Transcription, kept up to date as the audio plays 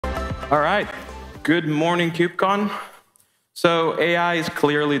All right. Good morning, KubeCon. So AI is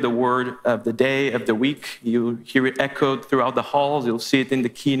clearly the word of the day, of the week. You hear it echoed throughout the halls. You'll see it in the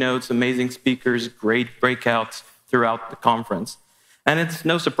keynotes, amazing speakers, great breakouts throughout the conference. And it's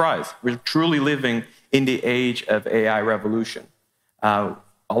no surprise. We're truly living in the age of AI revolution. A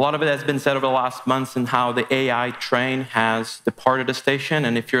lot of it has been said over the last months and how the AI train has departed the station.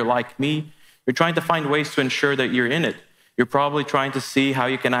 And if you're like me, you're trying to find ways to ensure that you're in it. You're probably trying to see how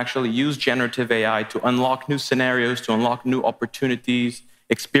you can actually use generative AI to unlock new scenarios, to unlock new opportunities,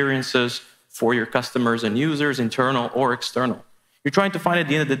 experiences for your customers and users, internal or external. You're trying to find, at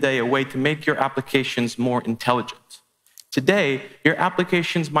the end of the day, a way to make your applications more intelligent. Today, your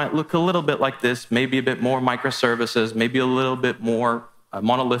applications might look a little bit like this, maybe a bit more microservices, maybe a little bit more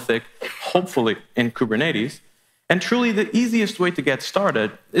monolithic, hopefully in Kubernetes. And truly, the easiest way to get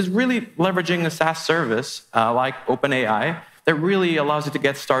started is really leveraging a SaaS service like OpenAI that really allows you to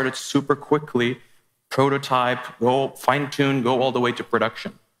get started super quickly, prototype, go fine-tune, go all the way to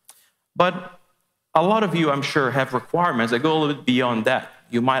production. But a lot of you, I'm sure, have requirements that go a little bit beyond that.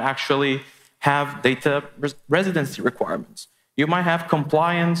 You might actually have data residency requirements. You might have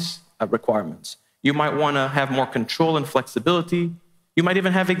compliance requirements. You might want to have more control and flexibility. You might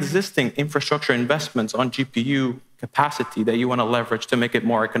even have existing infrastructure investments on GPU capacity that you want to leverage to make it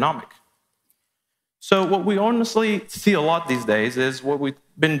more economic. So what we honestly see a lot these days is what we've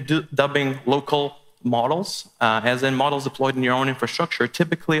been dubbing local models, as in models deployed in your own infrastructure,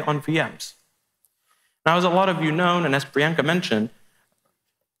 typically on VMs. Now, as a lot of you know, and as Priyanka mentioned,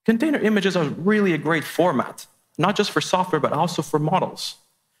 container images are really a great format, not just for software, but also for models.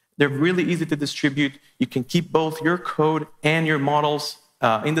 They're really easy to distribute. You can keep both your code and your models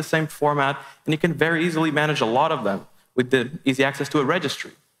in the same format, and you can very easily manage a lot of them with the easy access to a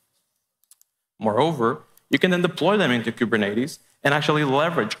registry. Moreover, you can then deploy them into Kubernetes and actually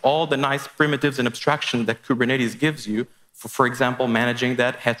leverage all the nice primitives and abstraction that Kubernetes gives you for example, managing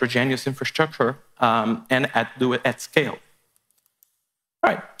that heterogeneous infrastructure and do it at scale.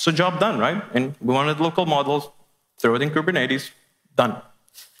 All right, so job done, right? And we wanted local models, throw it in Kubernetes, done.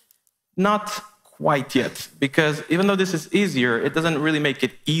 Not quite yet, because even though this is easier, it doesn't really make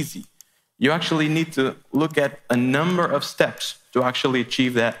it easy. You actually need to look at a number of steps to actually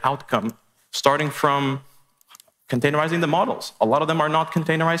achieve that outcome, starting from containerizing the models. A lot of them are not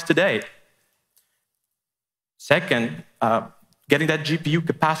containerized today. Second, getting that GPU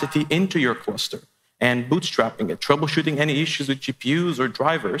capacity into your cluster and bootstrapping it, troubleshooting any issues with GPUs or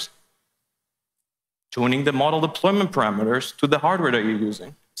drivers, tuning the model deployment parameters to the hardware that you're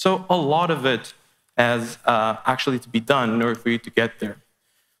using. So a lot of it has actually to be done in order for you to get there.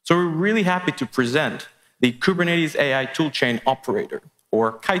 So we're really happy to present the Kubernetes AI toolchain operator,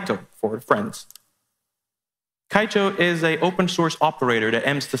 or KAITO for friends. KAITO is an open source operator that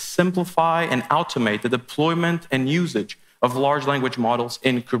aims to simplify and automate the deployment and usage of large language models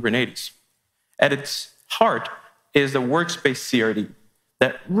in Kubernetes. At its heart is the workspace CRD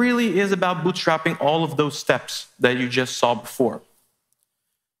that really is about bootstrapping all of those steps that you just saw before.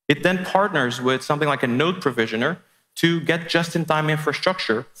 It then partners with something like a node provisioner to get just-in-time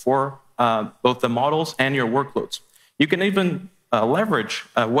infrastructure for both the models and your workloads. You can even leverage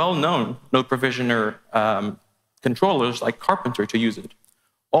well-known node provisioner controllers like Karpenter to use it.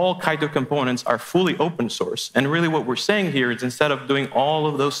 All KAITO components are fully open source, and really what we're saying here is instead of doing all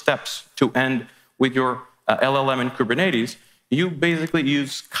of those steps to end with your LLM in Kubernetes, you basically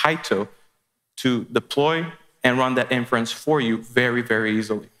use KAITO to deploy and run that inference for you very, very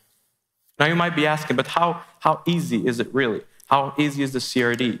easily. Now you might be asking, but how easy is it really? How easy is the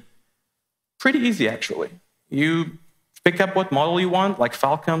CRD? Pretty easy, actually. You pick up what model you want, like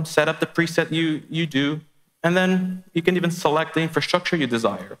Falcon, set up the preset you do, and then you can even select the infrastructure you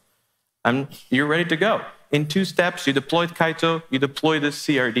desire. And you're ready to go. In 2 steps, you deployed KAITO, you deploy the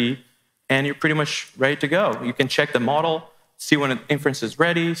CRD, and you're pretty much ready to go. You can check the model, see when an inference is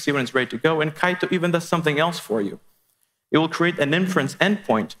ready, see when it's ready to go, and KAITO even does something else for you. It will create an inference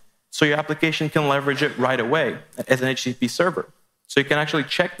endpoint so your application can leverage it right away as an HTTP server. So you can actually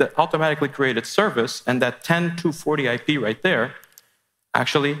check the automatically created service, and that 10.240 IP right there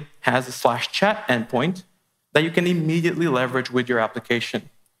actually has a /chat endpoint that you can immediately leverage with your application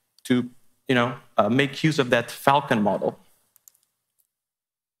to make use of that Falcon model.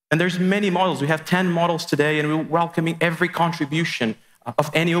 And there's many models. We have 10 models today, and we're welcoming every contribution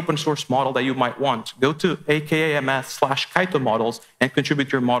of any open source model that you might want. Go to AKAMS/KAITO models and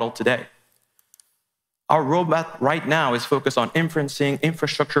contribute your model today. Our roadmap right now is focused on inferencing,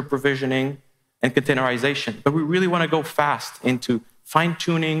 infrastructure provisioning, and containerization. But we really want to go fast into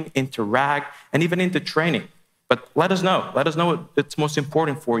fine-tuning, into RAG, and even into training. but let us know. Let us know what's most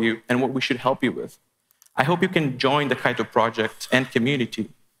important for you and what we should help you with. I hope you can join the KAITO project and community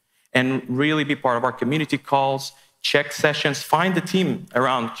and really be part of our community calls, check sessions, find the team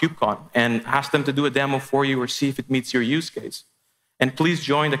around KubeCon and ask them to do a demo for you or see if it meets your use case. And please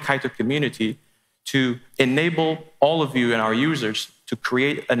join the KAITO community to enable all of you and our users to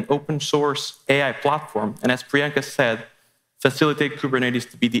create an open source AI platform. And as Priyanka said, facilitate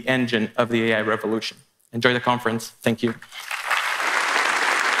Kubernetes to be the engine of the AI revolution. Enjoy the conference. Thank you.